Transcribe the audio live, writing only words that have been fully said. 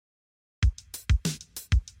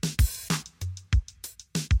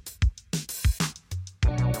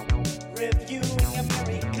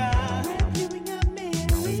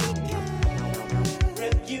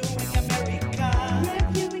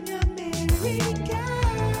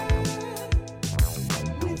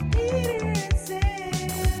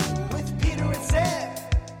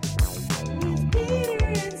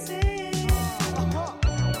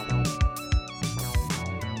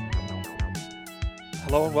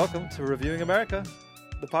Hello and welcome to Reviewing America,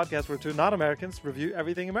 the podcast where two non-Americans review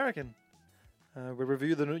everything American. We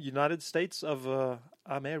review the United States of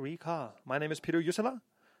America. My name is Peter Jusela,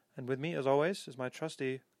 and with me, as always, is my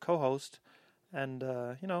trusty co-host and,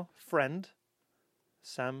 friend,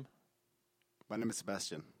 Sam. My name is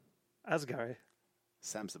Sebastian. Asghari.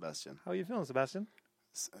 Sam Sebastian. How are you feeling, Sebastian?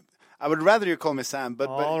 I would rather you call me Sam, but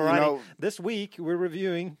Alrighty. you know... This week, we're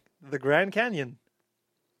reviewing the Grand Canyon.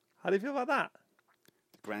 How do you feel about that?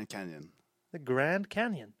 Grand Canyon. The Grand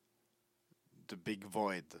Canyon. The Big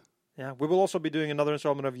Void. Yeah, we will also be doing another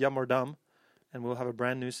installment of Yum or Dumb, and we'll have a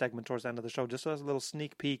brand new segment towards the end of the show, just as a little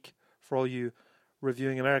sneak peek for all you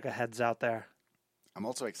Reviewing America heads out there. I'm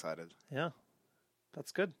also excited. Yeah,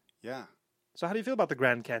 that's good. Yeah. So how do you feel about the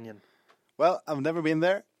Grand Canyon? Well, I've never been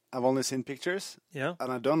there. I've only seen pictures. Yeah.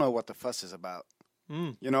 And I don't know what the fuss is about.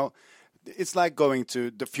 Mm. You know, it's like going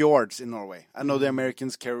to the fjords in Norway. I know the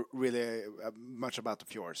Americans care really much about the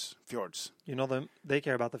fjords. You know them; they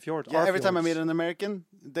care about the fjords. Yeah, Our every time I fjords. meet an American,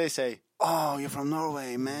 they say, "Oh, you're from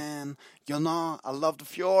Norway, man. You know, I love the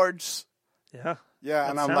fjords." Yeah. Yeah, That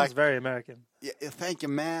and I'm sounds like, very American. yeah, thank you,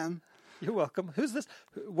 man. You're welcome. Who's this?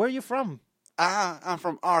 Where are you from? I'm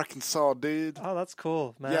from Arkansas, dude. Oh, that's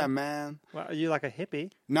cool, man. Yeah, man. Well, are you like a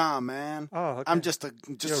hippie? Nah, man. Oh, okay. I'm just a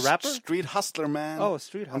You're a rapper? street hustler, man. Oh, a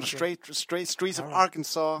street On the hustler. straight streets of All right.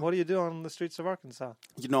 Arkansas. What do you do on the streets of Arkansas?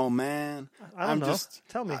 You know, man. I don't I'm know. just,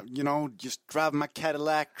 Tell me. just driving my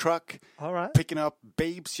Cadillac truck, All right. picking up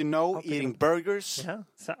babes, picking eating up- burgers. Yeah.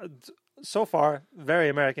 So far, very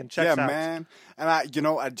American. Checks Yeah, out. man. And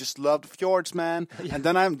I just love the fjords, man. Yeah. And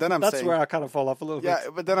then I'm That's saying, where I kind of fall off a little yeah,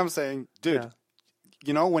 bit. but then I'm saying, dude. Yeah.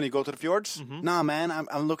 You know, when you go to the fjords, Mm-hmm. nah, man,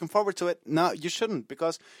 I'm looking forward to it. No, you shouldn't,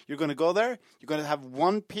 because you're going to go there, you're going to have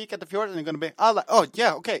one peek at the fjord, and you're going to be, oh,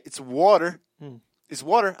 yeah, okay, it's water. It's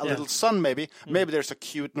water, a Yeah. little sun maybe. Maybe there's a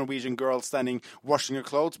cute Norwegian girl standing washing her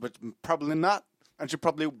clothes, but probably not. And she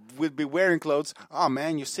probably will be wearing clothes. Oh,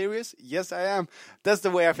 man, you serious? Yes, I am. That's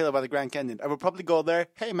the way I feel about the Grand Canyon. I would probably go there,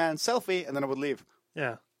 hey, man, selfie, and then I would leave.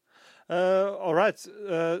 Yeah. All right.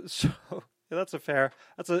 So yeah,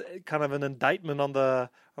 that's a kind of an indictment on the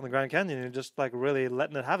Grand Canyon. You're just like really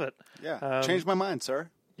letting it have it. Yeah, change my mind, sir.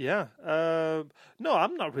 Yeah. No,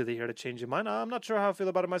 I'm not really here to change your mind. I'm not sure how I feel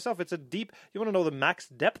about it myself. It's a deep. You want to know the max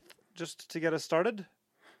depth just to get us started?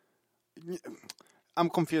 I'm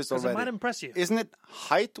confused Because already. it might impress you. Isn't it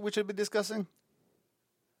height we should be discussing?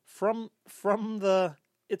 From the,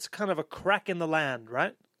 it's kind of a crack in the land,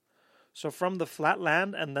 right? So from the flat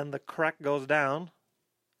land, and then the crack goes down.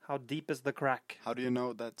 How deep is the crack? How do you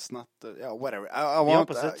know that's not the... Yeah, whatever. I want...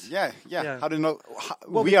 opposite. Yeah. Yeah. How do you know...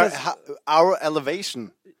 Well, we are... because- our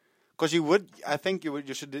elevation... Because you would... I think you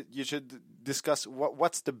should discuss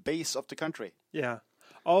what's the base of the country. Yeah.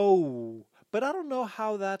 Oh, but I don't know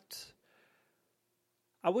how that...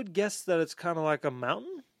 I would guess that it's kind of like a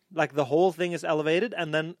mountain. Like the whole thing is elevated,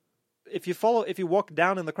 and then if you walk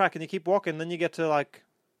down in the crack and you keep walking, then you get to like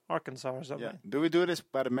Arkansas or something. Yeah. Do we do this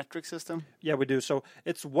by the metric system? Yeah, we do. So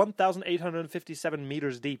it's 1,857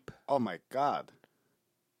 meters deep. Oh my God.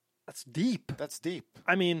 That's deep. That's deep.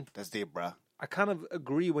 I mean, That's deep, bruh. I kind of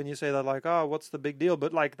agree when you say that, like, oh, what's the big deal?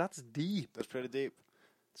 But like, that's deep. That's pretty deep.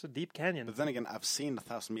 It's a deep canyon. But then again, I've seen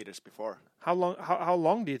 1,000 meters before. How long? How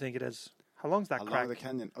long do you think it is? How long's that How crack? long the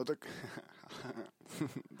canyon? Oh,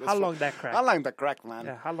 How long that crack? How long that crack, man?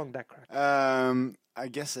 Yeah, how long that crack? I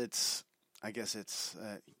guess it's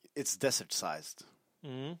desert sized.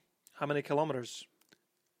 Mm-hmm. How many kilometers?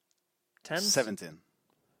 10? 17.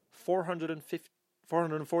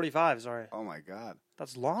 445, sorry. Oh my God.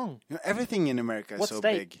 That's long. You know, everything in America is What so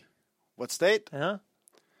state? big. What state? Yeah.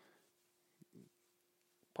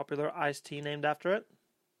 Popular iced tea named after it?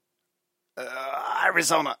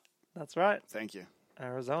 Arizona. That's right. Thank you.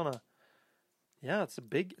 Arizona. Yeah, it's a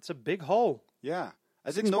big hole. Yeah.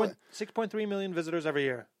 I didn't know. 6.3 million visitors every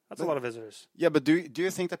year. That's a lot of visitors. Yeah, but do you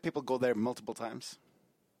think that people go there multiple times?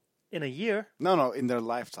 In a year? No, in their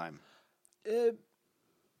lifetime.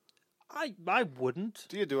 I wouldn't.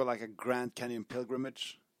 Do you do like a Grand Canyon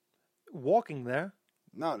pilgrimage? Walking there.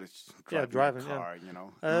 No, it's driving, a car, you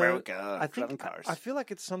know. I America, think driving cars. I feel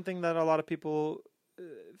like it's something that a lot of people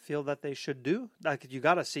feel that they should do. Like you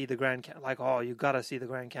got to see the Grand Canyon. Like, oh, you got to see the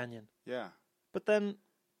Grand Canyon. Yeah. But then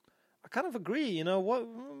I kind of agree. You know, what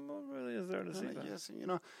really is there to see? Yes,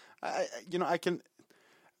 I can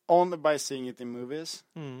only by seeing it in movies.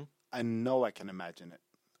 Mm. I know I can imagine it.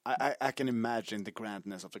 I can imagine the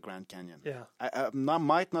grandness of the Grand Canyon. Yeah. I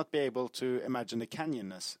might not be able to imagine the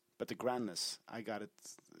canyonness, but the grandness, I got it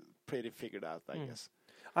pretty figured out, I guess.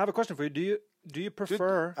 I have a question for you. Do you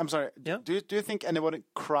prefer? I'm sorry. Yeah? Do you think anyone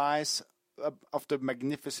cries of the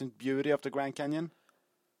magnificent beauty of the Grand Canyon?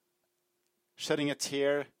 Shedding a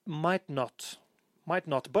tear? Might not.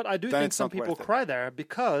 But I do Then think it's some not people worth it. cry there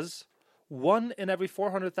because 1 in every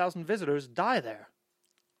 400,000 visitors die there.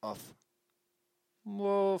 Of.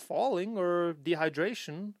 Well, falling or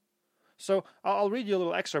dehydration. So I'll read you a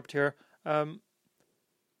little excerpt here.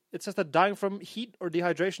 It says that dying from heat or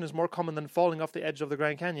dehydration is more common than falling off the edge of the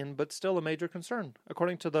Grand Canyon, but still a major concern.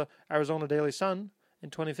 According to the Arizona Daily Sun in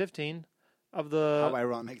 2015, How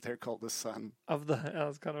ironic they're called the sun.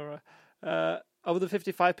 that's kind of right. Of the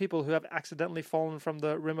 55 people who have accidentally fallen from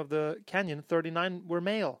the rim of the canyon, 39 were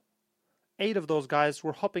male. 8 of those guys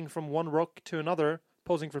were hopping from one rock to another,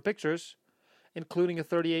 posing for pictures, including a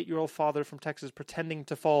 38-year-old father from Texas pretending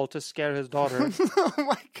to fall to scare his daughter, Oh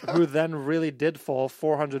my God. who then really did fall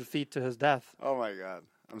 400 feet to his death. Oh my God.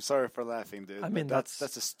 I'm sorry for laughing, dude. I mean, but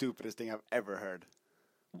that's the stupidest thing I've ever heard.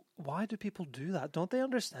 Why do people do that? Don't they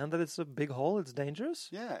understand that it's a big hole? It's dangerous?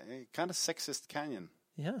 Yeah, kind of sexist canyon.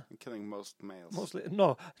 Yeah. Killing most males. Mostly.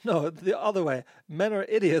 No, the other way. Men are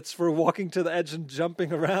idiots for walking to the edge and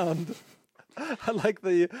jumping around. I like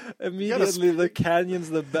immediately the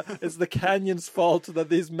canyons. It's the canyon's fault that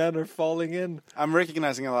these men are falling in. I'm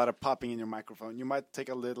recognizing a lot of popping in your microphone. You might take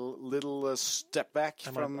a little step back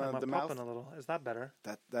from am I the mouth. popping a little? Is that better?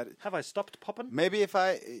 That Have I stopped popping? maybe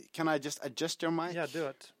can I just adjust your mic? Yeah, do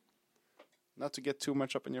it. Not to get too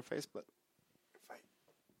much up in your face, but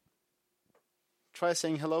try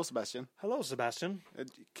saying hello, Sebastian. Hello, Sebastian.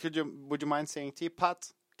 Would you mind saying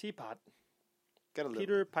teapot? Teapot. Get a little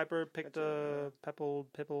Peter Piper picked a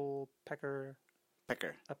pipple pecker.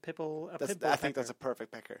 pecker. A pipple. A That's, pimple I think pecker. that's a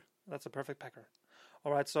perfect pecker. That's a perfect pecker.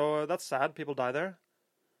 All right, so that's sad. People die there.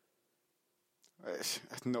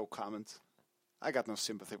 No comment. I got no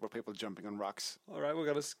sympathy for people jumping on rocks. All right, we're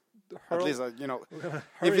gonna At least, we're gonna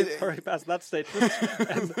if hurry past that statement.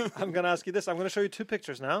 And I'm gonna ask you this. I'm gonna show you 2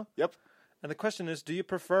 pictures now. Yep. And the question is, do you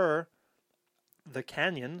prefer the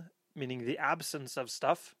canyon, meaning the absence of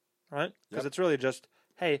stuff, right? Because Yep. it's really just,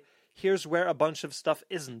 hey, here's where a bunch of stuff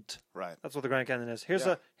isn't. Right. That's what the Grand Canyon is.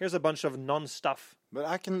 Yeah. Here's a bunch of non-stuff. But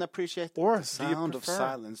I can appreciate Or the do you sound of prefer-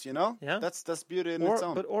 silence, you know? Yeah. That's beauty in its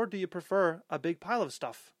own. Or do you prefer a big pile of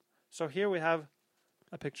stuff? So here we have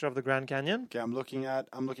a picture of the Grand Canyon. Okay, I'm looking at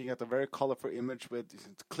a very colorful image with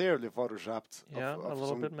it's clearly photoshopped. Yeah, of a little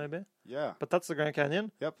some- bit maybe. Yeah. But that's the Grand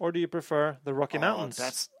Canyon. Yep. Or do you prefer the Rocky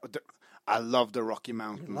Mountains? I love the Rocky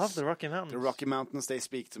Mountains. You love the Rocky Mountains. The Rocky Mountains, they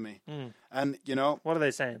speak to me. Mm. And, you know, What are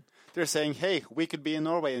they saying? they're saying, hey, we could be in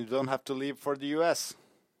Norway and you don't have to leave for the U.S.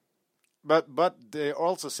 But they're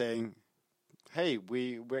also saying, hey,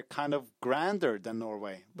 we're kind of grander than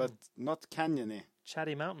Norway, but not canyony.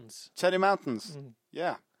 Chatty Mountains. Chatty Mountains. Mm.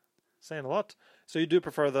 Yeah. Saying a lot. So you do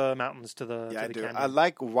prefer the mountains to the Yeah, I the do. canyon? I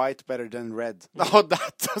like white better than red. No,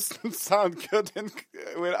 that doesn't sound good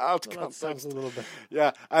without Well, that sounds context. a little bit.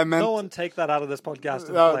 Yeah, I meant. No one take that out of this podcast.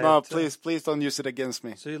 And No, play no, it. please don't use it against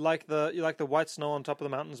me. So you like the white snow on top of the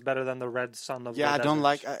mountains better than the red sun of Yeah, the I don't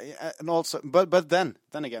desert. like, and also, but then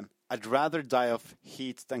again, I'd rather die of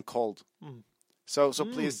heat than cold. Mm. So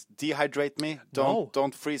please dehydrate me.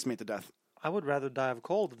 Don't freeze me to death. I would rather die of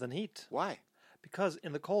cold than heat. Why? Because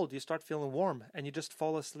in the cold you start feeling warm and you just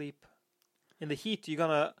fall asleep. In the heat you're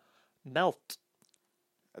gonna melt.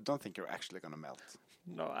 I don't think you're actually gonna melt.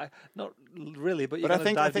 No, not really. But you're But I gonna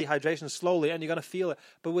think- die I of think- dehydration slowly, and you're gonna feel it.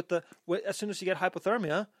 But as soon as you get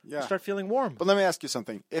hypothermia, you Yeah. start feeling warm. But let me ask you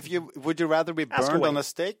something. Would you rather be Ask burned away. on a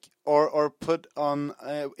stake or put on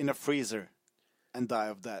in a freezer and die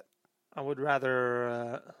of that? I would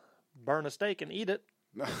rather burn a steak and eat it.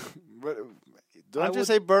 But don't I you would-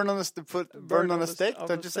 say burn on a steak? on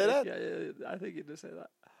Don't the you say that? Yeah, I think you do say that.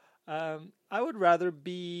 I would rather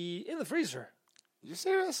be in the freezer. You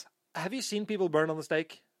serious? Have you seen people burn on the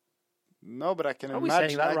steak? No, but I can Are we imagine.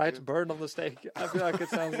 saying that right? Burn on the steak. I feel like it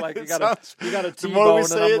sounds like you It got a sounds- T-bone more we and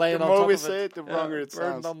say I'm it, laying the on more top we of say it, the wronger it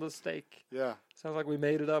burned sounds. on the steak. Yeah, Sounds like we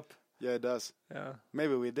made it up. yeah, it does. Yeah,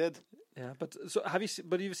 Maybe we did. yeah. But so have you?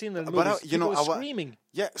 But you've seen the But movies? you know, people I wa- screaming.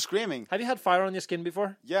 Yeah, screaming. Have you had fire on your skin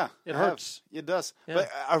before? Yeah, It I have. hurts. It does. Yeah. But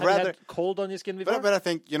I Have you rather. had cold on your skin before? But I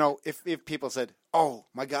think if people said, "Oh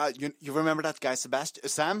my God, you remember that guy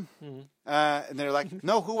Sam?" Mm-hmm. And they're like,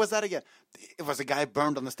 "No, who was that again?" It was a guy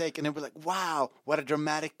burned on the stake, and they were like, "Wow, what a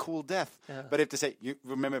dramatic, cool death." Yeah. But if they say, "You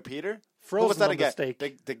remember Peter?" Who Frozen was that on the again?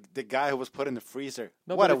 stake. The guy who was put in the freezer.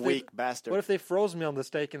 No, What but a if they- weak bastard! What if they froze me on the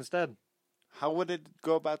steak instead? How would it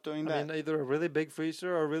go about doing that? I mean, either a really big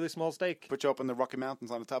freezer or a really small steak. Put you up in the Rocky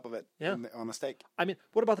Mountains on the top of it, Yeah. on a steak. I mean,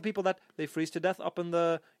 what about the people that they freeze to death up in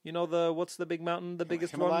the, what's the big mountain, the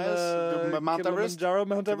biggest Himalayas? one? Mount Everest? Kilimanjaro,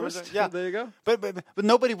 Mount Everest. Yeah. There you go. But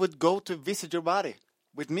nobody would go to visit your body.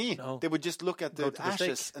 With me, No. they would just look at Go the to the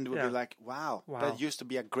ashes stake. and they would Yeah. be like, wow, Wow. that used to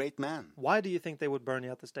be a great man. Why do you think they would burn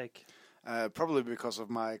you at the stake? Probably because of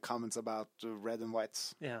my comments about red and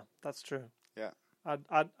whites. Yeah, that's true. Yeah.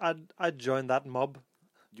 I'd join that mob.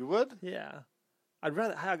 You would? Yeah. I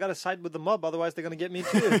gotta side with the mob, otherwise they're gonna get me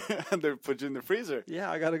too. And they put you in the freezer.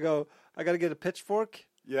 Yeah, I gotta get a pitchfork.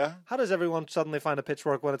 Yeah. How does everyone suddenly find a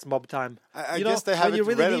pitchfork when it's mob time? I guess they have when you it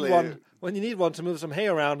really readily. need one. When you need one to move some hay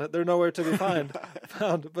around, they're nowhere to be found.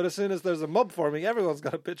 But as soon as there's a mob forming, everyone's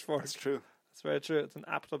got a pitchfork. That's true. That's very true. It's an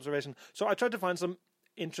apt observation. So I tried to find some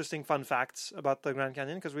interesting, fun facts about the Grand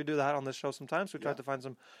Canyon because we do that on this show sometimes. We tried to find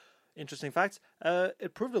some interesting facts.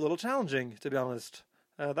 It proved a little challenging, to be honest.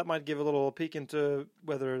 That might give a little peek into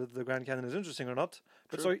whether the Grand Canyon is interesting or not.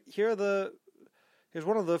 But True. so here's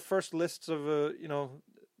one of the first lists of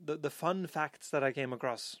the fun facts that I came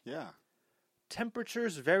across. Yeah.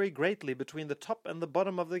 Temperatures vary greatly between the top and the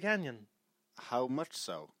bottom of the canyon. How much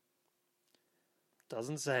so?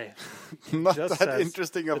 Doesn't say. Not Just that says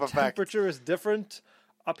interesting of the a fact. temperature is different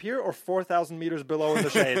up here or 4,000 meters below in the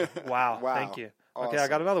shade. Wow. Wow. Thank you. Okay, I Awesome.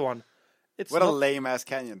 got another one. It's What a not, lame ass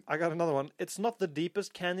canyon. I got another one. It's not the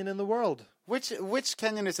deepest canyon in the world. Which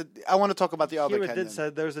canyon is it? I want to talk about the other Here it canyon. did say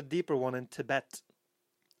there's a deeper one in Tibet.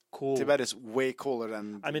 Cool. Tibet is way cooler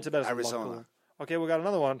than I mean, Tibet is a lot Arizona. cooler. Okay, we got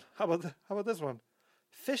another one. How about this one?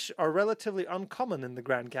 Fish are relatively uncommon in the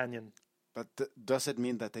Grand Canyon. But does it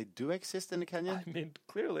mean that they do exist in the canyon? I mean,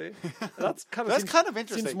 clearly, that's kind of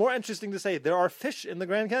interesting. Seems more interesting to say there are fish in the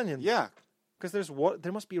Grand Canyon. Yeah, because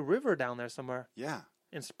there must be a river down there somewhere. yeah.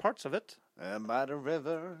 In parts of it. By the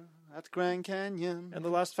river at Grand Canyon. And the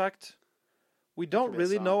last fact, we don't Could be a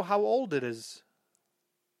really song. know how old it is.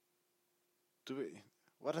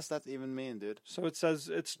 What does that even mean, dude? So it says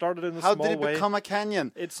it started in a How small did it way. become a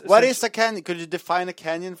canyon? It's What is a canyon? Could you define a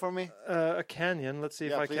canyon for me? a canyon? Let's see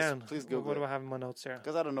if Yeah, I please- can. please Google What do it. I have in my notes here?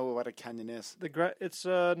 Because I don't know what a canyon is. It's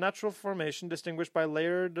a natural formation distinguished by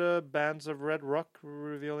layered bands of red rock,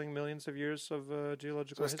 revealing millions of years of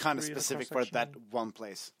geological So it's history. kind of in a specific for that cross-section. one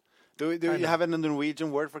place. Do you Kinda. have a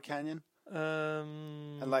Norwegian word for canyon?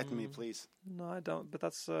 Um, Enlighten me, please. No, I don't. But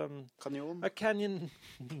that's Canyon? a canyon.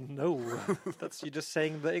 No, that's you just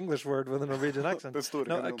saying the English word with a Norwegian accent. The store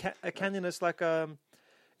No, canyon. a canyon is like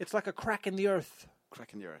it's like a crack in the earth.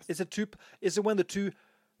 Crack in the earth. Is it when the two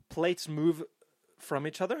plates move from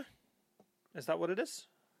each other? Is that what it is?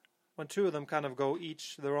 When two of them kind of go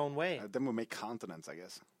each their own way. Then we make continents, I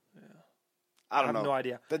guess. Yeah. I don't know. have no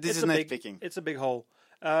idea. This is a big, nitpicking. It's a big hole.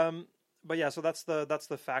 But yeah, so that's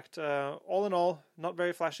the fact. All in all, not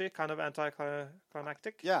very flashy. Kind of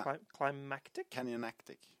anticlimactic. Yeah. Climactic.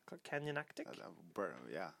 Canyonactic. Canyonactic.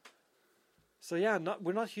 Yeah. So yeah,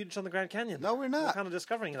 we're not huge on the Grand Canyon. No, we're not. We're kind of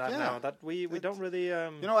discovering that Yeah. now. That we don't really.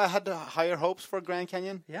 You know, I had higher hopes for Grand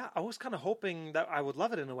Canyon. Yeah, I was kind of hoping that I would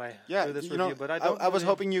love it in a way. Yeah, through this you review, know, but I don't. I was really-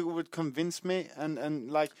 hoping you would convince me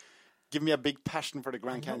and like give me a big passion for the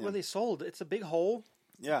Grand I'm Canyon. not really sold. It's a big hole.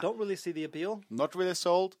 Yeah. Don't really see the appeal. Not really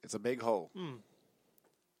sold. It's a big hole. Mm.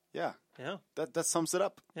 Yeah. Yeah. That sums it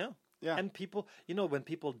up. Yeah. Yeah. And people, when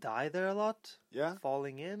people die there a lot, Yeah.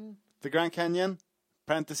 falling in. The Grand Canyon,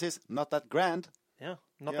 parenthesis, not that grand. Yeah.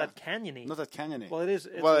 Not Yeah. that canyony. Not that canyony. Well, it is.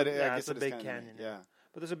 It's Well, a, I yeah, guess it's a it is big canyon. canyon. Yeah.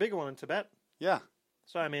 But there's a bigger one in Tibet. Yeah.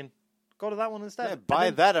 So, I mean, go to that one instead. Yeah, And buy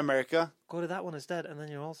then that, America. Go to that one instead, and then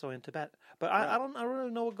you're also in Tibet. But Yeah. I don't really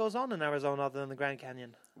know what goes on in Arizona other than the Grand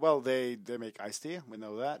Canyon. Well, they make iced tea. We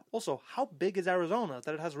know that. Also, how big is Arizona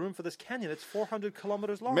that it has room for this canyon? It's 400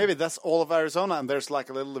 kilometers long. Maybe that's all of Arizona, and there's like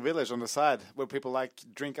a little village on the side where people like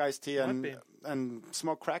drink iced tea Might and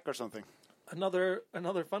smoke crack or something. Another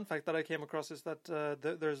fun fact that I came across is that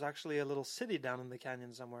there's actually a little city down in the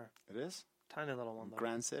canyon somewhere. It is Tiny little one, though.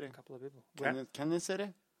 Grand City. A couple of people. Canyon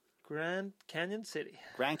City. Grand Canyon City.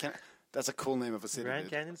 That's a cool name of a city. Grand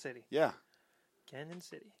dude. Canyon City. Yeah, Canyon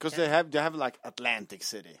City. because they have like Atlantic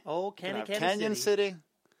City. Oh, You can have Canyon Canyon City. City.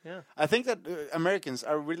 Yeah. I think that Americans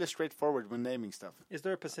are really straightforward when naming stuff. Is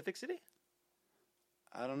there a Pacific City?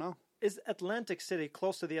 I don't know. Is Atlantic City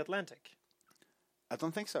close to the Atlantic? I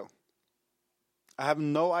don't think so. I have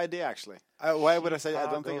no idea, actually. Why would I say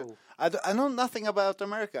I don't think? Chicago. I know nothing about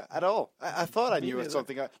America at all. I thought I Me knew neither.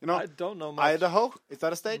 something. I don't know much. Idaho, is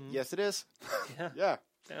that a state? Yes, it is. Yeah. Yeah.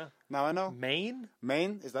 Yeah. Now I know. Maine?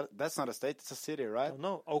 Maine, that's not a state, it's a city, right? Don't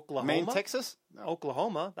know. Oklahoma? Maine, Texas? No.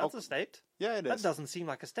 Oklahoma? That's a state. Yeah, it That is. doesn't seem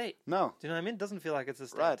like a state. No. Do you know what I mean? It doesn't feel like it's a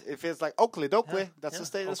state. Right. It feels like Oakley, Dokley. Yeah, That's yeah. a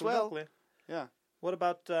state as Oakley, well. Dokley. Yeah. What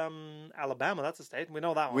about Alabama? That's a state. We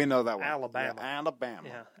know that one. We know that one. Alabama. Yeah, Alabama.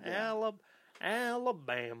 Yeah.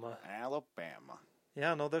 Alabama. Alabama.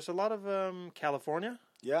 Yeah, no, there's a lot of California.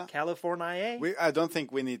 Yeah. California. I don't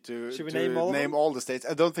think we need to, Should we to name all of them? all the states.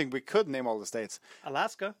 I don't think we could name all the states.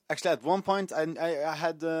 Alaska. Actually, at one point, I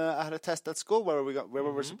had a test at school where we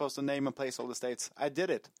were supposed to name and place all the states. I did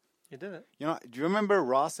it. You did it. You know, do you remember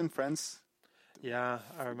Ross and Friends? Yeah,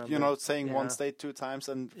 I remember. You know, saying one Yeah. state 2 times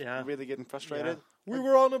and Yeah. really getting frustrated. We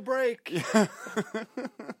were on a break.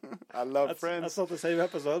 I love That's Friends. not the same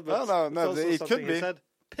episode, but No, it's also it something could he be. said.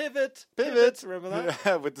 Pivot. Pivot. Remember that?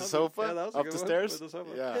 Yeah, with the That was- sofa yeah, that was a up good the one. stairs. With the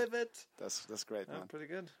sofa. Yeah, Pivot. that's great, Yeah, man. pretty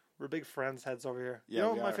good. We're big Friends heads over here. Yeah, you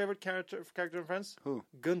know we my are. favorite character in Friends? Who?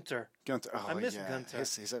 Gunther. Gunther. Oh, I miss yeah. Gunther.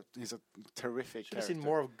 He's a terrific Should have character. seen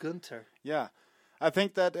more of Gunther. Yeah, I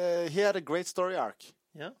think that he had a great story arc.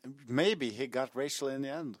 Yeah. Maybe he got Rachel in the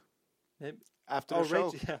end Maybe. after Oh, the show.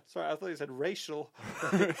 Rachel. Yeah. Sorry, I thought you said racial.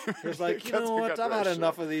 He was like, you Got- know what? got I've had Rachel.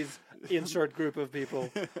 enough of these insert group of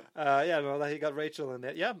people. Yeah, no, that he got Rachel in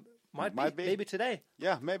there. Yeah, might be. Maybe today.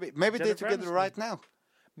 Yeah, maybe Jennifer they're together Aniston. right now.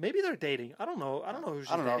 Maybe they're dating. I don't know. I don't know who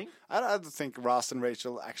she's I don't know. dating. I don't think Ross and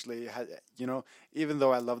Rachel actually had. You know, even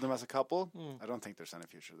though I love them as a couple, I don't think there's any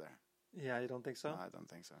future there. Yeah, you don't think so? No, I don't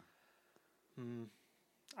think so.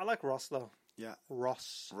 I like Ross though. Yeah,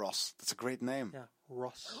 Ross. Ross. That's a great name. Yeah,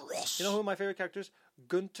 Ross. Ross. You know who my favorite characters?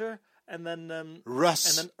 Gunther and then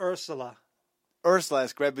Russ. and then Ursula. Ursula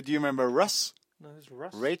is great, but do you remember Russ? No, who's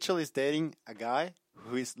Russ? Rachel is dating a guy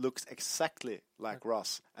who looks exactly like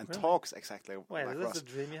Ross and Really? talks exactly Wait, like is this Ross. a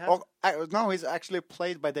dream you had? Oh, no, he's actually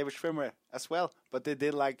played by David Schwimmer as well, but they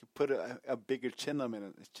did like put a bigger chin on him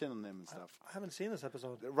and stuff. I haven't seen this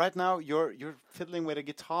episode. Right now, you're fiddling with a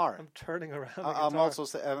guitar. I'm turning around. the I'm guitar. also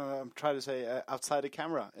I'm trying to say outside the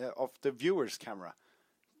camera of the viewer's camera.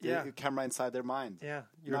 Yeah. The camera inside their mind. Yeah,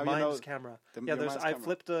 your Now you mind's know camera. the- Yeah, your mind's I camera.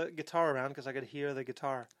 flipped the guitar around because I could hear the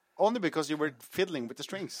guitar. Only because you were fiddling with the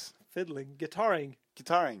strings, Fiddling, guitaring.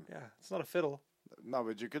 guitaring. Yeah, it's not a fiddle. No,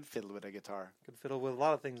 but you could fiddle with a guitar. You could fiddle with a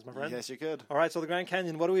lot of things, my friend. Yes, you could. All right, so the Grand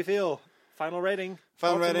Canyon. What do we feel? Final rating.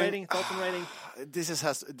 Final Thoughts and rating? Thoughts and rating.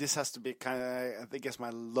 This has to be kind of, I think it's my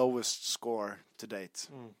lowest score to date.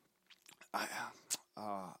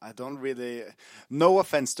 I don't really. No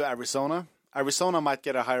offense to Arizona. Arizona might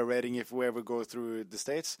get a higher rating if we ever go through the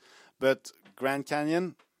states, but Grand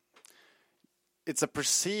Canyon, it's a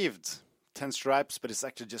perceived 10 stripes, but it's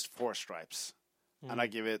actually just 4 stripes, and I'll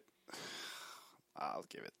give it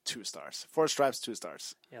 2 stars. 4 stripes, 2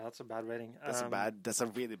 stars. Yeah, that's a bad rating. That's a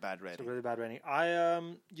really bad It's a rating. really bad rating.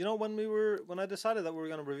 You know, when I decided that we were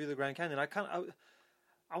going to review the Grand Canyon,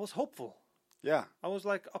 I was hopeful. Yeah, I was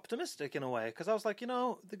like optimistic in a way because I was like, you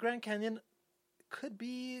know, the Grand Canyon could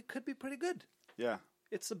be pretty good. yeah,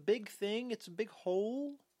 It's a big thing. It's a big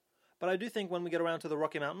hole. But I do think when we get around to the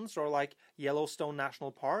Rocky Mountains or like Yellowstone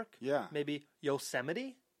National Park, yeah. maybe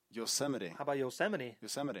Yosemite. Yosemite. How about Yosemite?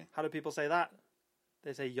 Yosemite. How do people say that?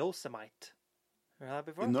 They say Yosemite. You heard that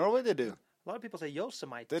before? In Norway, they do. A lot of people say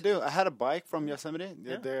Yosemite. They do. I had a bike from Yosemite,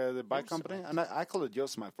 Yeah. the bike company, and I call it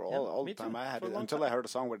Yosemite for all me the time too, I had for a it long until time. I heard a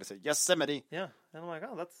song where they say Yosemite. Yeah, and I'm like,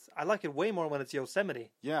 oh, I like it way more when it's Yosemite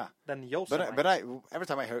Yeah, than Yosemite. but every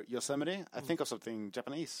time I hear Yosemite, I think of something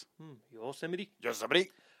Japanese. Yosemite. Yosemite.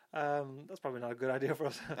 That's probably not a good idea for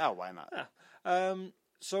us. Oh, why not?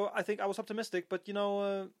 So I think I was optimistic, but you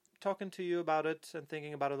know, talking to you about it and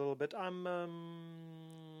thinking about it a little bit, I'm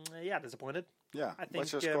disappointed. Yeah. I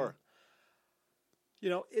What's your think, score? You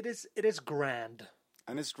know, it is grand.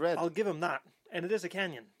 And it's red. I'll give them that, and it is a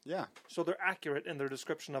canyon, Yeah, so they're accurate in their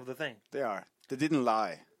description of the thing. they are. They didn't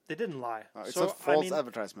lie. They didn't lie. It's so not false I mean,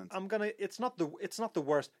 advertisement. It's not the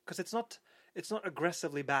worst because it's not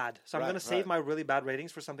aggressively bad. So I'm Right, going to save right. my really bad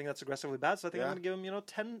ratings for something that's aggressively bad. So I think Yeah. I'm going to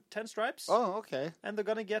give them 10 stripes. Oh, okay. And they're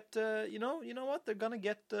going to get you know what? They're going to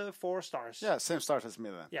get 4 stars. Yeah, same stars as me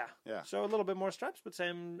then. Yeah. Yeah. So a little bit more stripes, but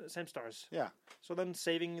same stars. Yeah. So then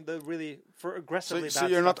saving the really for aggressively So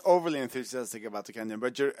bad. you're not stuff. overly enthusiastic about the canyon,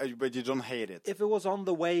 but you don't hate it. If it was on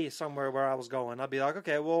the way somewhere where I was going, I'd be like,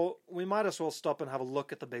 okay, well, we might as well stop and have a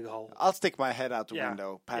look at the big hole. I'll stick my head out the Yeah.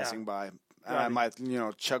 window, passing by, and Right. I might,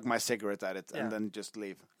 chug my cigarette at it Yeah. and then just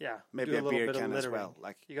leave. Yeah. Maybe do a little beer bit of can as littering. well.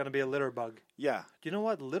 Like, You're going to be a litter bug. yeah, Do you know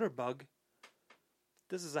what? Litter bug.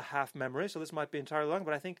 This is a half memory, so this might be entirely wrong,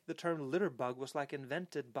 but I think the term litter bug was like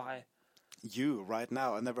invented by. you right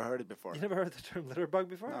now. I never heard it before. You never heard the term litter bug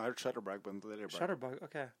before? No, I heard Shutterbug, but Litterbug. Shutterbug.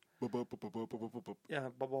 Okay. Yeah.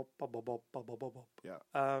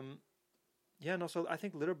 Yeah. Yeah. No. So I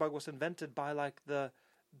think litter bug was invented by like the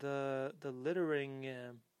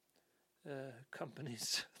littering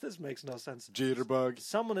companies. This makes no sense. Jitterbug.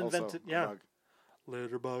 Someone Also invented. a Yeah. bug.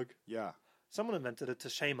 Litter bug. Yeah. Someone invented it to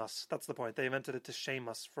shame us. That's the point. They invented it to shame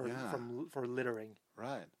us for littering.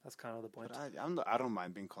 Right. That's kind of the point. But I don't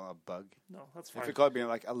mind being called a bug. No, that's fine. If you call me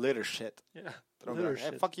like a litter shit. Yeah. Then Litter like, hey,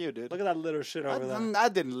 shit. fuck you, dude. Look at that litter shit over there. I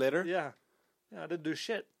didn't litter. Yeah. Yeah, I didn't do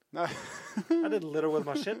shit. No. I didn't litter with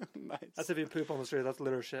my shit. Nice. That's if you poop on the street. That's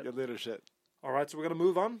litter shit. You litter shit. All right, so we're going to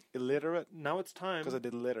move on. Illiterate? Now it's time Because I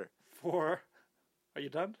didn't litter. for... Are you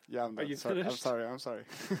done? Yeah, I'm done. Are you sorry. finished? I'm sorry.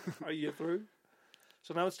 Are you through?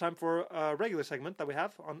 So now it's time for a regular segment that we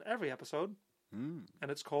have on every episode. And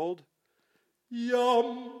it's called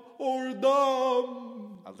Yum or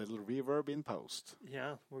Dumb. A little reverb in post.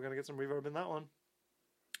 Yeah, we're going to get some reverb in that one.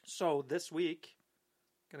 So this week,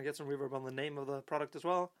 going to get some reverb on the name of the product as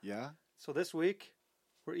well. Yeah? So this week,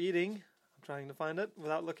 we're eating, I'm trying to find it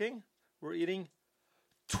without looking, we're eating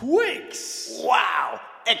Twix! Wow!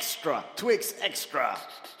 Extra! Twix extra!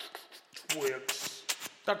 Twix.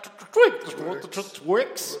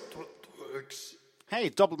 Twix! Hey,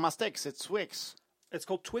 double my sticks. It's Twix. It's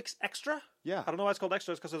called Twix Extra? Yeah. I don't know why it's called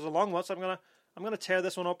Extra. It's because it's a long one, so I'm gonna tear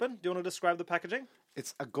this one open. Do you want to describe the packaging?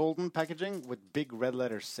 It's a golden packaging with big red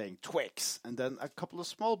letters saying Twix, and then a couple of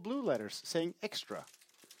small blue letters saying extra.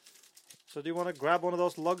 So do you want to grab one of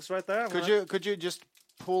those lugs right there? Could you just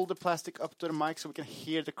pull the plastic up to the mic so we can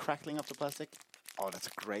hear the crackling of the plastic? Oh, that's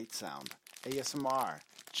a great sound. ASMR.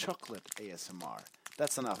 Chocolate ASMR.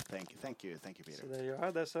 That's enough. Thank you, Peter. So there you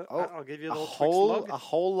are. I'll give you a a little whole Twix lug. a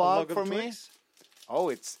whole log of for me. Twix. Oh,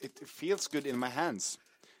 it feels good in my hands.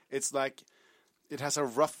 It's like it has a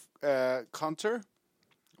rough contour.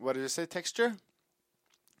 What did you say? Texture.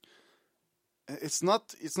 It's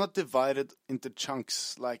not divided into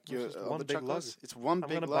chunks like It's just one the big chocolates. lug. It's one I'm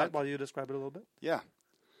big going to lug. bite while you describe it a little bit. Yeah,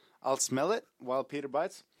 I'll smell it while Peter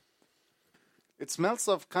bites. It smells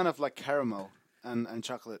of kind of like caramel and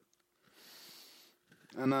chocolate.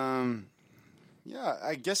 And yeah,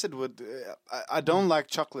 I guess it would. I don't like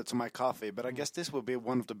chocolate to my coffee, but I guess this would be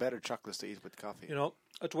one of the better chocolates to eat with coffee. You know,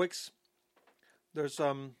 a Twix. There's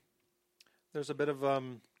a bit of a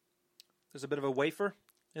wafer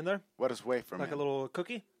in there, What is wafer? like man? a little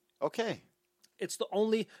cookie. Okay, It's the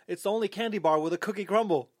only candy bar with a cookie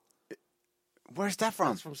crumble. where's that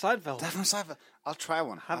from? It's from Seinfeld. That's from Seinfeld. I'll try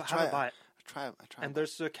one. Have a bite. I'll try. And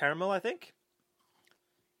there's caramel, I think.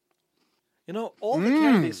 You know, all the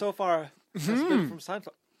candy so far has been from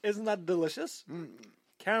Seinfeld. Isn't that delicious?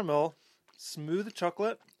 Caramel, smooth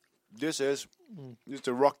chocolate. This is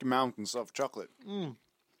the Rocky Mountains of chocolate.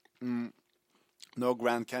 No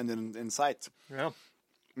Grand Canyon in sight. Yeah.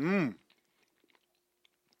 And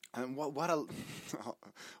what a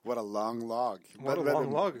what a long log. What a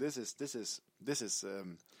long log. This is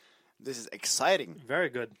exciting. Very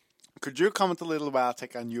good. Could you comment a little while I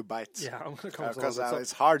take a new bite? Yeah, I'm going to come Because to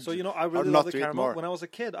it's hard. So, you know, I hard really not love the to eat caramel. more. When I was a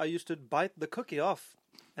kid, I used to bite the cookie off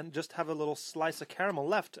and just have a little slice of caramel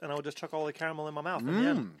left, and I would just chuck all the caramel in my mouth in the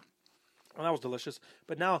end. And that was delicious.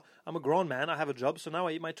 But now I'm a grown man. I have a job, so now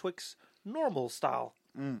I eat my Twix normal style.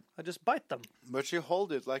 I just bite them. But you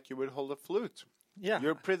hold it like you would hold a flute. Yeah.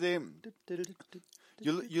 You're pretty.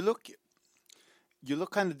 You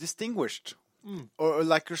look kind of distinguished, or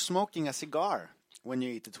like you're smoking a cigar when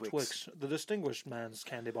you eat the Twix. Twix, the distinguished man's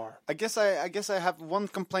candy bar. I guess I have one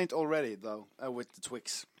complaint already though with the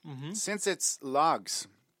Twix. Since it's logs,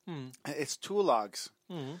 it's 2 logs.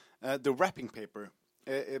 The wrapping paper.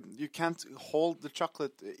 You can't hold the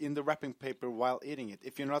chocolate in the wrapping paper while eating it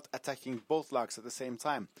if you're not attacking both logs at the same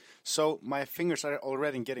time. So my fingers are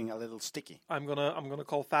already getting a little sticky. I'm gonna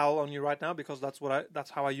call foul on you right now because that's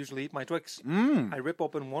how I usually eat my Twix. I rip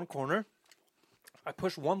open one corner, I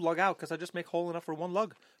push one lug out because I just make hole enough for one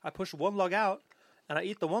lug. I push one lug out and I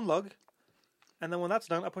eat the one lug, and then when that's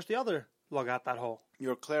done, I push the other lug out that hole.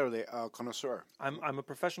 You're clearly a connoisseur. I'm a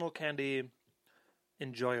professional candy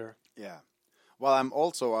enjoyer. Yeah. Well, I'm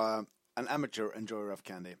also an amateur enjoyer of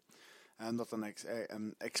candy, and not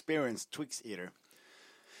an experienced Twix eater.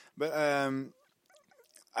 But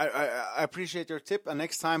I appreciate your tip. And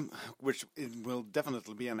next time, which it will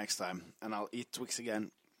definitely be a next time, and I'll eat Twix again,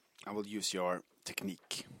 I will use your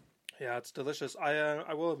technique. Yeah, it's delicious.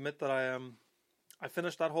 I will admit that I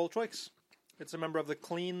finished that whole Twix. It's a member of the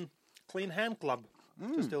Clean Hand Club,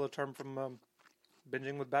 to steal a term from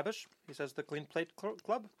Binging with Babish. He says the Clean Plate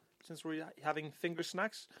Club. Since we're having finger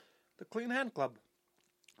snacks, the Clean Hand Club.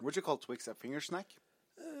 Would you call Twix a finger snack?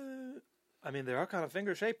 I mean, they are kind of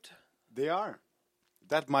finger-shaped. They are.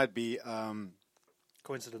 That might be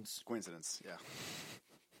Coincidence. coincidence. Yeah.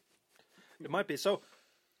 It might be. So,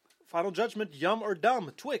 final judgment, yum or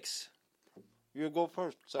dumb? Twix. You go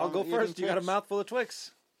first. So I'll go I'm eating first. You got a Twix. mouthful of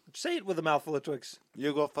Twix. Say it with a mouthful of Twix.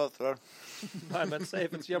 You go first, sir. I meant say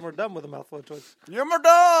if it's yum or dumb with a mouthful of Twix. Yum or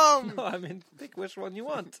dumb? No, I mean, pick which one you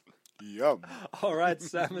want. Yum. All right,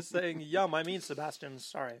 Sam is saying yum. I mean Sebastian,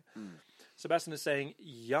 sorry. Sebastian is saying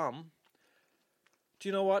yum. Do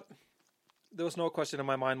you know what? There was no question in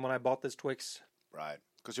my mind when I bought this Twix. Right,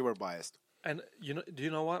 because you were biased. And do you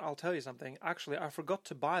know what? I'll tell you something. Actually, I forgot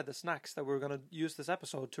to buy the snacks that we're going to use this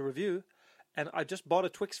episode to review. And I just bought a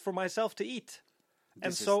Twix for myself to eat.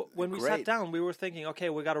 And so when we sat down, we were thinking, okay,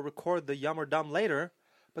 we got to record the yum or dumb later.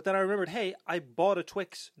 But then I remembered, hey, I bought a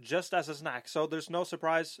Twix just as a snack. So there's no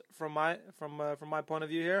surprise from my point of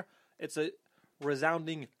view here. It's a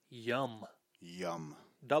resounding yum. Yum.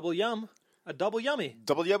 Double yum. A double yummy.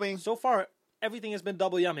 Double yummy. So far, everything has been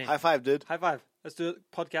double yummy. High five, dude. High five. Let's do a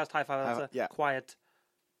podcast high five. That's a quiet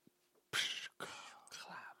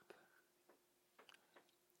clap.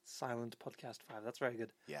 Silent podcast five. That's very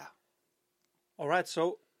good. Yeah. All right,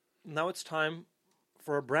 so now it's time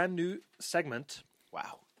for a brand new segment.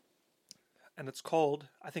 Wow. And it's called,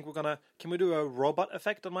 can we do a robot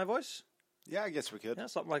effect on my voice? Yeah, I guess we could. Yeah,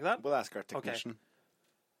 something like that. We'll ask our technician. Okay.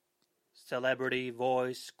 Celebrity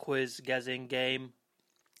voice quiz guessing game.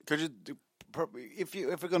 Could you do, if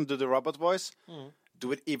we're going to do the robot voice,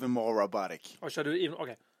 do it even more robotic. Or should I do it even,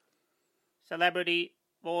 okay. Celebrity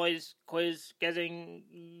voice quiz guessing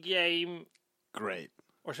game. Great.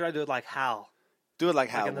 Or should I do it like HAL? Do it like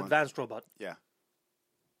HAL. Like an advanced robot. Yeah.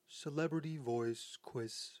 Celebrity voice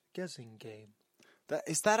quiz guessing game.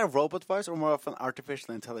 Is that a robot voice or more of an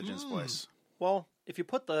artificial intelligence voice? Well, if you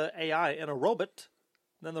put the AI in a robot,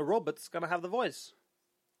 then the robot's going to have the voice.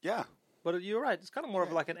 Yeah. But you're right. It's kind of more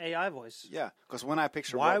of like an AI voice. Yeah, because when I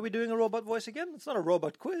picture... Why are we doing a robot voice again? It's not a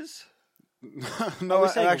robot quiz. No,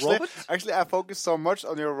 actually, I focused so much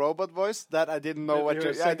on your robot voice that I didn't know what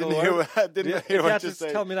you... I didn't hear what you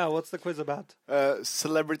said. Tell me now, what's the quiz about?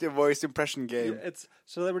 Celebrity voice impression game. Yeah, it's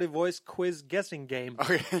celebrity voice quiz guessing game.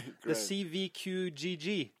 Okay, great. The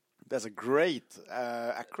CVQGG. That's a great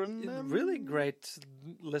acronym. Really great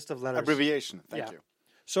list of letters. Abbreviation. Thank you.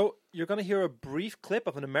 So you're going to hear a brief clip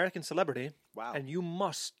of an American celebrity. Wow. And you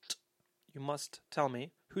must tell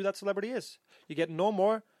me who that celebrity is. You get no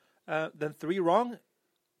more than 3 wrong.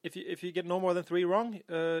 If you get no more than 3 wrong,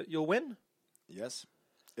 you'll win. Yes.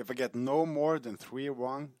 If I get no more than 3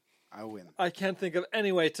 wrong, I win. I can't think of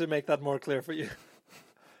any way to make that more clear for you.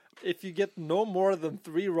 If you get no more than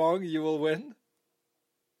 3 wrong, you will win.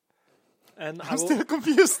 And I'm still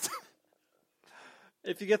confused.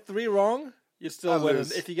 If you get 3 wrong, you still I'll win.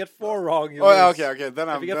 lose. If you get 4 wrong, you lose. Okay. Then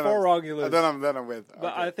if you get 4 wrong, you lose. Then I'm with. Okay.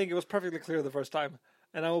 But I think it was perfectly clear the first time.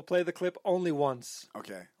 And I will play the clip only once.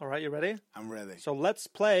 Okay. All right, you ready? I'm ready. So let's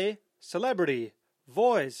play Celebrity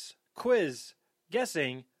Voice Quiz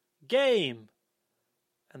Guessing Game.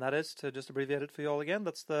 And that is, to just abbreviate it for you all again,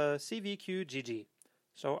 that's the CVQGG.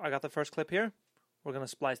 So I got the first clip here. We're going to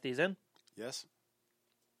splice these in. Yes.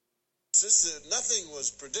 Nothing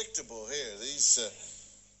was predictable here. These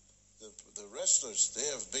the wrestlers, they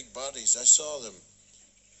have big bodies. I saw them.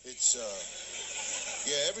 It's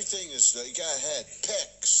everything is. The guy had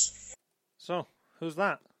pecs. So who's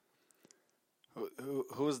that?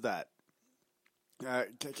 Who's that?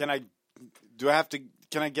 Can I? Do I have to?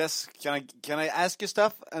 Can I guess? Can I ask you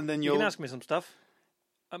stuff and then You can ask me some stuff.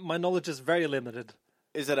 My knowledge is very limited.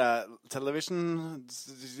 Is it a television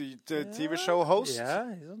TV show host?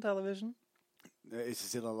 Yeah, he's on television. Is he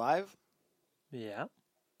still alive? Yeah.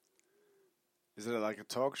 Is it like a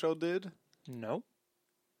talk show dude? No.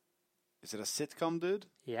 Is it a sitcom dude?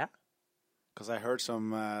 Yeah. Because I heard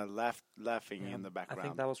some laughing in the background. I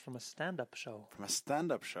think that was from a stand-up show. From a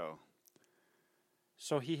stand-up show.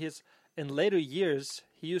 So in later years,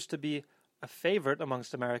 he used to be a favorite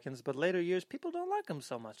amongst Americans, but later years, people don't like him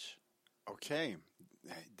so much. Okay.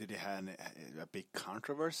 Did he have a big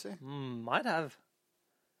controversy? Might have.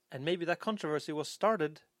 And maybe that controversy was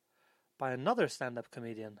started by another stand-up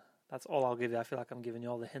comedian. That's all I'll give you. I feel like I'm giving you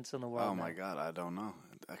all the hints in the world. Oh my God, I don't know.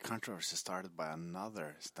 A controversy started by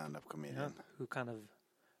another stand-up comedian. Yeah, who kind of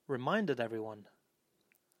reminded everyone.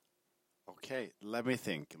 Okay, let me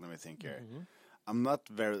think here. Mm-hmm. I'm not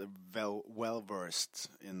very well versed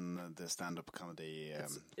in the stand-up comedy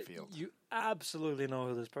field. You absolutely know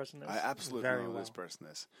who this person is. I absolutely very know who well. this person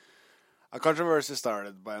is. A controversy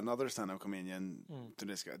started by another stand-up comedian to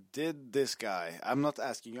this guy. Did this guy? I'm not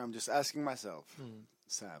asking you. I'm just asking myself.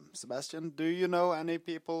 Sebastian, do you know any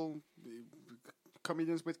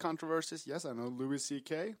comedians with controversies? Yes, I know Louis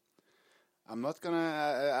C.K. I'm not gonna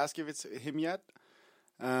ask if it's him yet.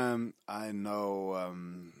 I know.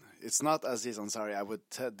 It's not Aziz Ansari. I would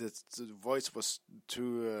tell the voice was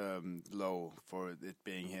too low for it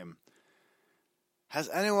being him. Has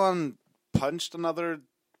anyone punched another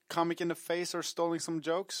comic in the face or stolen some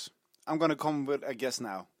jokes? I'm gonna come with a guess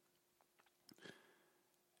now.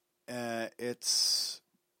 It's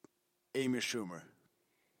Amy Schumer.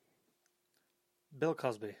 Bill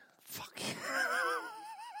Cosby. Fuck.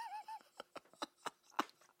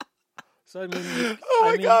 So I mean, Oh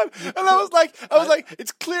my god! And I was like,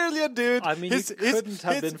 it's clearly a dude. I mean, you couldn't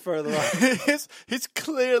have been further off. He's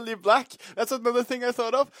clearly black. That's another thing I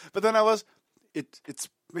thought of. But then I was,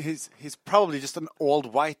 he's probably just an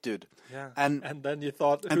old white dude. Yeah. And then you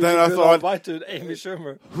thought, and then I thought, white dude, Amy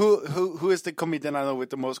Schumer. Who is the comedian I know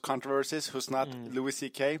with the most controversies? Who's not Louis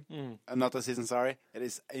C.K. and not Aziz Ansari? It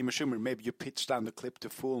is Amy Schumer. Maybe you pitched down the clip to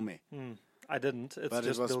fool me. I didn't. It's But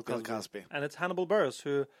just it was Bill Bill Cosby. Cosby. And it's Hannibal Buress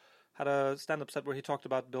who had a stand-up set where he talked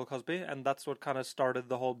about Bill Cosby, and that's what kind of started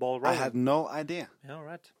the whole ball I rolling. had no idea. Yeah, all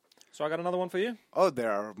right. So I got another one for you. Oh, there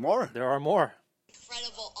are more. There are more.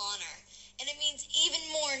 Incredible honor. And it means even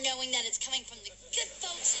more knowing that it's coming from the good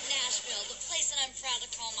folks in Nashville, the place that I'm proud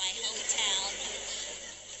to call my hometown.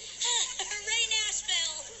 Hooray,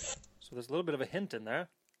 Nashville! So there's a little bit of a hint in there.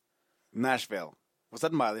 Nashville. Was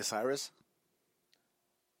that Miley Cyrus?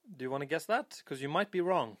 Do you want to guess that? Because you might be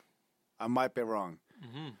wrong. I might be wrong.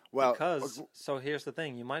 Well, So here's the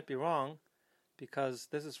thing. You might be wrong because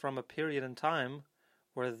this is from a period in time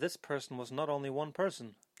where this person was not only one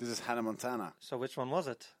person. this is Hannah Montana. So which one was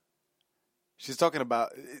it? She's talking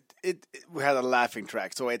about it. We had a laughing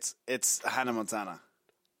track, so it's Hannah Montana.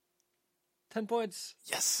 10 points.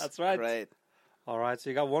 Yes, That's right. Great. All right, so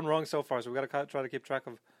you got one wrong so far, so we got to try to keep track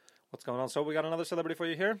of what's going on. So we got another celebrity for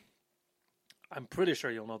you here. I'm pretty sure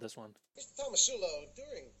you'll know this one. Mr. Tomasulo,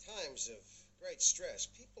 during times of great stress,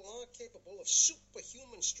 people are capable of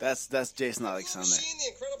superhuman strength. That's Jason Have you Alexander. ever seen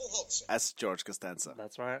the Incredible Hulk? Sir? That's George Costanza.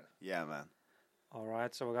 That's right. Yeah, man. All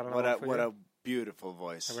right, so we got another one for What you. a beautiful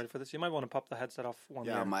voice. Are you ready for this? You might want to pop the headset off one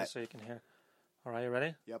Yeah, I ear might. just so you can hear. All right, you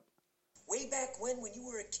ready? Yep. Way back when you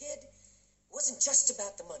were a kid, it wasn't just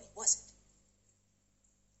about the money, was it?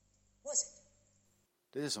 Was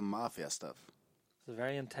it? This is some mafia stuff. It's a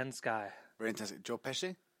very intense guy. Very intense. Joe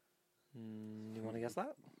Pesci? You want to guess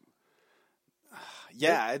that?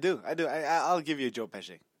 Yeah, I do. I'll give you Joe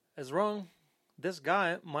Pesci. It's wrong. This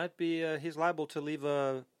guy might be, he's liable to leave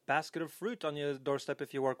a basket of fruit on your doorstep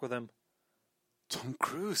if you work with him. Tom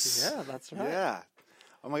Cruise. Yeah, that's right. Yeah.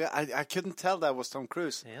 Oh my god, I couldn't tell that was Tom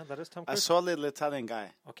Cruise. Yeah, that is Tom I Cruise. saw a little Italian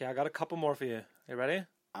guy. Okay, I got a couple more for you. You ready?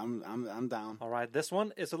 I'm down. All right, this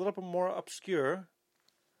one is a little bit more obscure,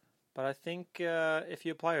 but I think if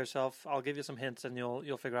you apply yourself, I'll give you some hints and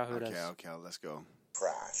you'll figure out who it is. Okay, let's go.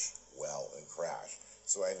 Crash, well, and crash.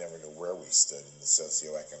 So I never knew where we stood in the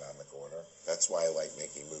socioeconomic order. That's why I like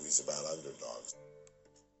making movies about underdogs.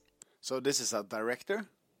 So this is a director?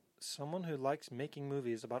 Someone who likes making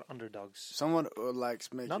movies about underdogs. Someone who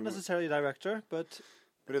likes making Not necessarily a director, but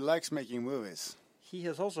but he likes making movies. he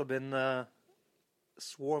has also been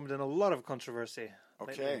swarmed in a lot of controversy.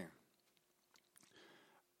 Okay.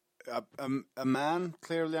 A man,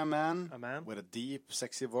 clearly a man. A man? With a deep,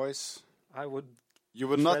 sexy voice. I would. You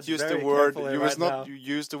would not Tread use the very word. carefully You right would not now.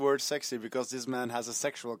 use the word sexy because this man has a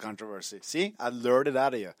sexual controversy. See, I lured it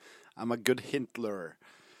out of you. I'm a good hint lurer.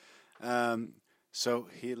 So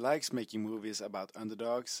he likes making movies about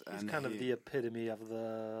underdogs, He's and kind of the epitome of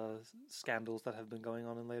the scandals that have been going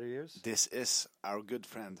on in later years. This is our good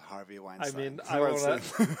friend Harvey I Weinstein. mean, I want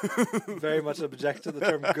to very much object to the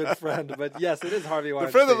term "good friend," but yes, it is Harvey Weinstein.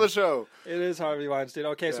 the friend of the show. It is Harvey Weinstein.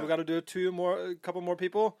 Okay, so Yeah. we got to do a couple more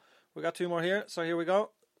people. We got two more here, so here we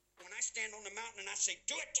go. When I stand on the mountain and I say,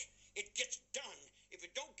 do it, it gets done. If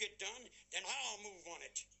it don't get done, then I'll move on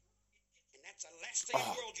it. And that's the last thing in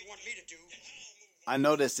the world you want me to do. I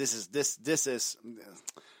know this. This is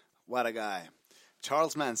what a guy,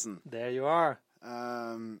 Charles Manson. There you are.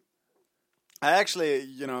 I actually,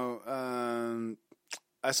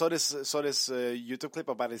 I saw this YouTube clip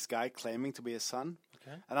about this guy claiming to be his son,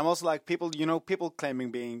 Okay. and I'm also like people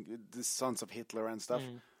claiming being the sons of Hitler and stuff.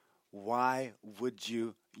 Why would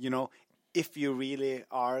you, if you really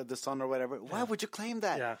are the son or whatever, why would you claim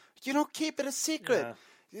that? Yeah. Keep it a secret.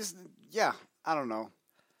 I don't know.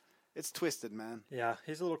 It's twisted, man. Yeah,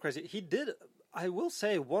 he's a little crazy. He did, I will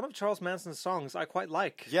say, one of Charles Manson's songs I quite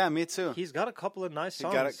like. Yeah, me too. He's got a couple of nice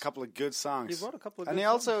songs. He got a couple of good songs. He wrote a couple of and good he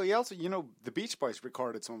also, the Beach Boys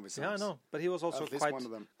recorded some of his songs. Yeah, I know. But he was also At least one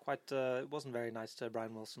of them. it wasn't very nice to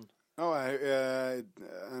Brian Wilson. Oh,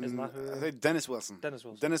 Isn't that who- I think Dennis Wilson.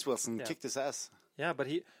 Dennis Wilson. Yeah. Kicked his ass. Yeah, but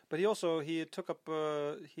he took up,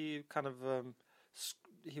 he kind of,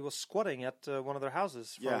 he was squatting at one of their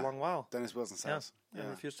houses for a long while. Dennis Wilson's house. And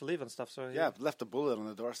refused to leave and stuff. So Left a bullet on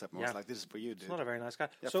the doorstep and was like, this is for you, dude. He's not a very nice guy.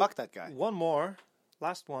 Yeah, so fuck that guy. One more,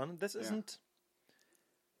 last one. This isn't.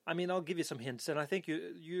 I mean, I'll give you some hints, and I think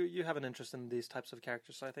you have an interest in these types of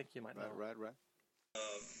characters, so I think you might know. Right.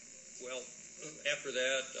 Well, after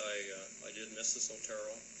that, I did Mrs.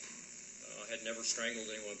 Otero. I had never strangled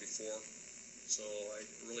anyone before, so I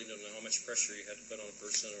really didn't know how much pressure you had to put on a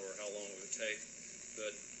person or how long it would take.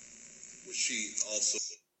 But Was she also?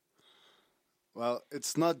 Well,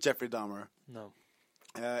 it's not Jeffrey Dahmer. No.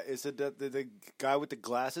 Is it the guy with the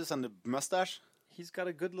glasses and the mustache? He's got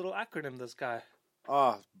a good little acronym, this guy.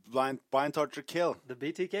 Oh, blind torture, kill. The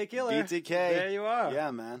BTK killer. BTK. There you are.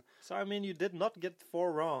 Yeah, man. So, I mean, you did not get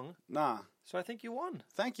 4 wrong. Nah. So I think you won.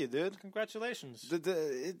 Thank you, dude. Congratulations.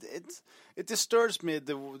 It disturbs me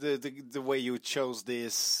the way you chose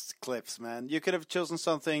these clips, man. You could have chosen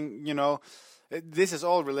something, you know. This is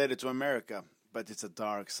all related to America, but it's a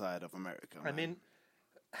dark side of America. I Man. mean,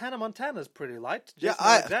 Hannah Montana's pretty light. Yeah,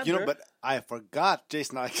 Jason but I forgot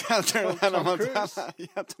Jason Alexander and Hannah Tom Montana. Cruise.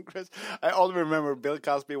 Yeah, Tom Cruise. I only remember Bill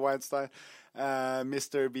Cosby, Weinstein,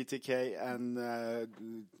 Mr. BTK, and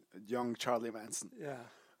young Charlie Manson. Yeah,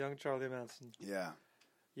 young Charlie Manson. Yeah.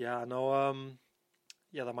 Yeah, no,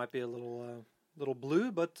 yeah, that might be a little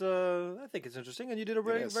blue, but I think it's interesting, and you did a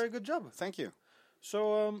very, is. very good job. Thank you.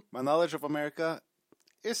 So, My knowledge of America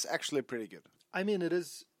is actually pretty good. I mean, it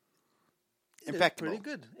is Impeccable. pretty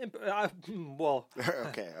good. Well,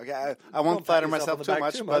 okay. I won't Don't flatter pat yourself myself on the too back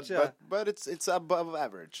much, too much, yeah. but it's above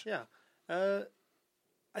average. yeah.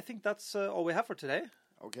 I think that's all we have for today.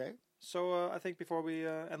 Okay. So I think before we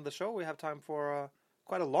end the show, we have time for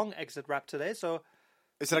quite a long exit rap today. So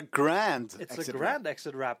Is it a grand? it's exit a grand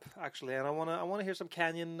exit rap actually, and I wanna hear some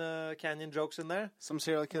canyon jokes in there. Some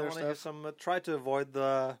serial I killer want to hear stuff. some. Try to avoid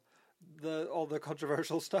all the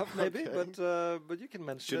controversial stuff, maybe. Okay. But you can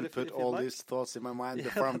mention Shouldn't it if put you'd all like. these thoughts in my mind Yeah,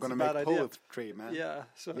 before I'm that's going a to make bad idea. poetry, man. Yeah,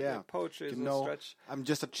 so Yeah. poetry is You a know, stretch. I'm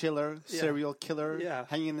just a chiller, Yeah. serial killer, Yeah.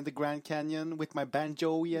 hanging in the Grand Canyon with my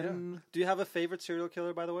banjo. Yeah. Do you have a favorite serial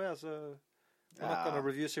killer, by the way? We're not going to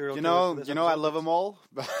review serial You killers. know, for this I episode, love them all.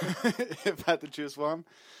 But if I had to choose one,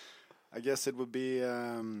 I guess it would be.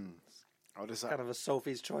 What is that? Kind of a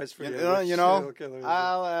Sophie's choice for you. You Which know, serial killer is it?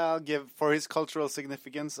 I'll give for his cultural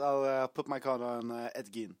significance. I'll put my card on Ed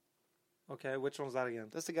Gein. Okay, which one's that again?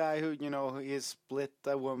 That's the guy who he split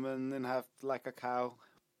a woman in half like a cow.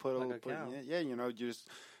 Like a cow? Yeah, you just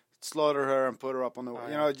slaughter her and put her up on the. Oh,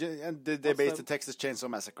 yeah. And they What's based the- the Texas Chainsaw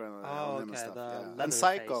Massacre on him and okay, stuff. the Yeah. And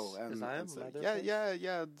Psycho Leatherface. Is that him? stuff. Leatherface?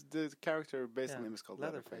 Yeah. The character based on him is called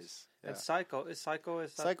Leatherface. Leatherface. Yeah. And Psycho is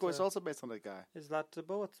that, Psycho is also based on that guy. Is that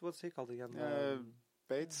what's he called again?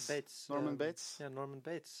 Bates. Bates. Norman Bates. Yeah, Norman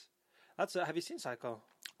Bates. That's have you seen Psycho?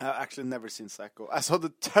 I've actually never seen Psycho. I saw the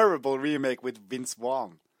terrible remake with Vince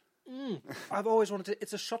Vaughn. I've always wanted to.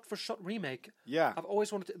 It's a shot-for-shot remake. Yeah. I've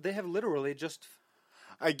always wanted to. They have literally just.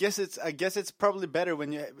 I guess it's probably better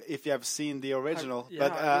if you have seen the original. yeah,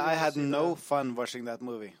 but I really I wanna had see no the- fun watching that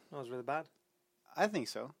movie. That was really bad. I think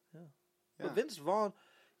so. But Vince Vaughn,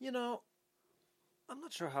 I'm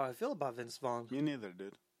not sure how I feel about Vince Vaughn. Me neither,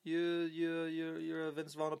 dude. You're a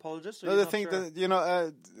Vince Vaughn apologist. Or No, you're the not thing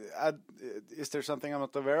sure? that is there something I'm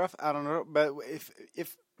not aware of? I don't know. But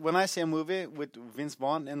if when I see a movie with Vince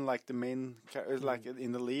Vaughn in like the main, like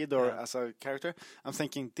in the lead or as a character, I'm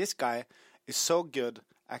thinking this guy is so good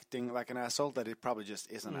acting like an asshole that he probably just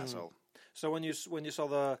is an asshole. So when you saw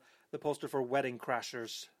the poster for Wedding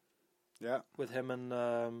Crashers Yeah, with him and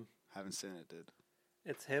haven't seen it, dude.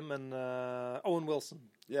 it's him and Owen Wilson.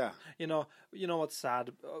 Yeah, You know what's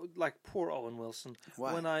sad? Like poor Owen Wilson.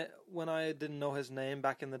 Why? When I didn't know his name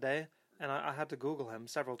back in the day, and I had to Google him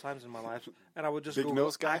several times in my life, and I would just Big Google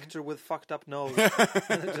nose guy? actor with fucked up nose,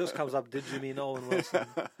 and it just comes up. Did you mean Owen Wilson?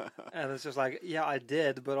 And it's just like, yeah, I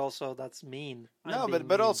did, but also that's mean. I'm no, being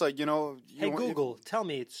but mean. also Hey Google, tell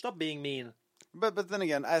me, stop being mean. But then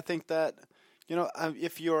again, I think that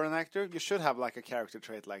if you're an actor, you should have like a character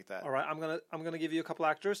trait like that. All right, I'm gonna give you a couple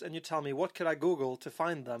actors, and you tell me what could I Google to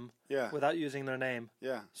find them without using their name.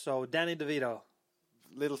 Yeah, So Danny DeVito,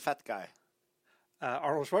 little fat guy,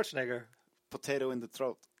 Arnold Schwarzenegger, potato in the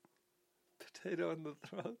throat. potato in the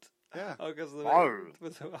throat. Yeah. Oh, because the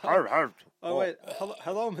Arr. Oh wait,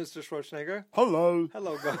 hello, Mr. Schwarzenegger. Hello.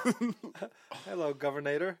 Hello, hello,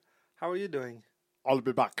 Governor. How are you doing? I'll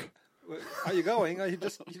be back. Are you going? You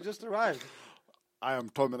just arrived. I am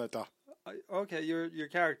Terminator. Okay, your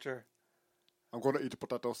character. I'm gonna eat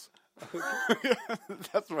potatoes.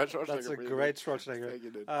 That's my Schwarzenegger. That's a for you, great dude. Schwarzenegger. Thank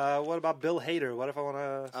you, dude. What about Bill Hader? What if I want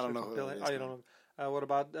to? I don't know who Bill that is, Oh, you man. don't know. What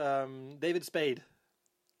about David Spade?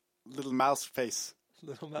 Little mouse face,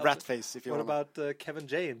 Little mouse. rat face. If you What want. about Kevin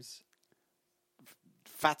James?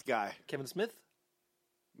 Fat guy, Kevin Smith?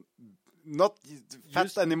 Not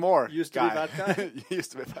fat anymore. Used to be fat guy.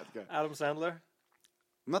 Used to be fat guy. Adam Sandler.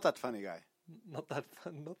 Not that funny guy. Not that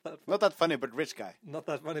fun. Not that funny, but rich guy. Not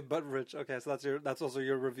that funny, but rich. Okay, so that's also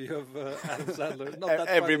your review of Adam Sandler. Not that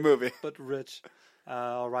Every funny, movie, but rich.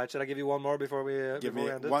 All right, should I give you one more before we end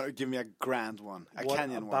it? Give me a grand one, what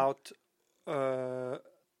canyon about, one.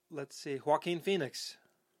 Let's see, Joaquin Phoenix.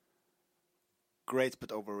 Great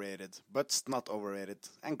but overrated, but not overrated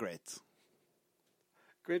and great.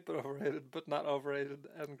 Great but overrated, but not overrated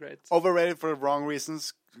and great. Overrated for the wrong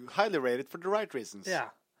reasons, highly rated for the right reasons. Yeah.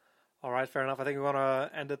 All right, fair enough. I think we're going to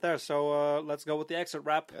end it there. So let's go with the exit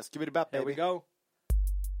rap. Let's give it a bap, baby. Here we go.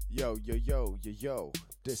 Yo, yo, yo, yo, yo.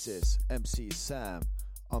 This is MC Sam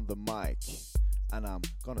on the mic. And I'm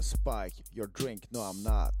gonna spike your drink. No, I'm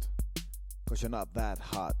not. 'Cause you're not that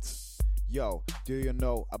hot. Yo, do you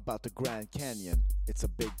know about the Grand Canyon? It's a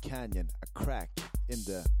big canyon, a crack in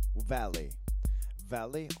the valley.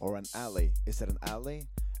 Valley or an alley? Is it an alley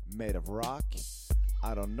made of rock?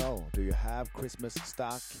 I don't know. Do you have Christmas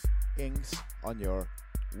stockings on your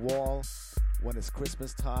wall when it's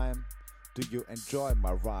Christmas time? Do you enjoy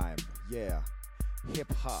my rhyme? Yeah.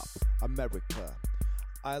 Hip hop, America.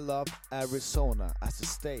 I love Arizona as a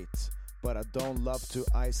state, but I don't love to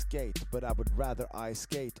ice skate. But I would rather ice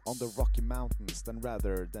skate on the Rocky Mountains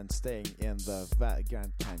rather than staying in the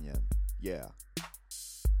Grand Canyon. Yeah.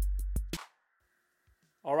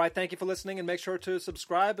 All right, thank you for listening, and make sure to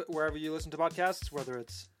subscribe wherever you listen to podcasts, whether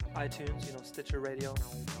it's iTunes, Stitcher Radio,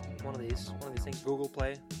 one of these things, Google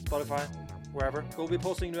Play, Spotify, wherever. We'll be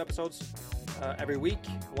posting new episodes every week.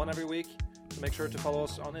 So make sure to follow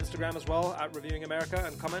us on Instagram as well, at Reviewing America,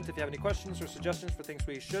 and comment if you have any questions or suggestions for things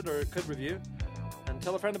we should or could review. And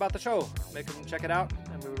tell a friend about the show. Make them check it out,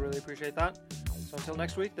 and we would really appreciate that. So until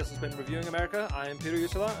next week, this has been Reviewing America. I am Peter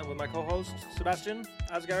Jusila, and with my co-host, Sebastian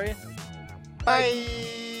Asghari.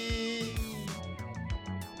 Bye!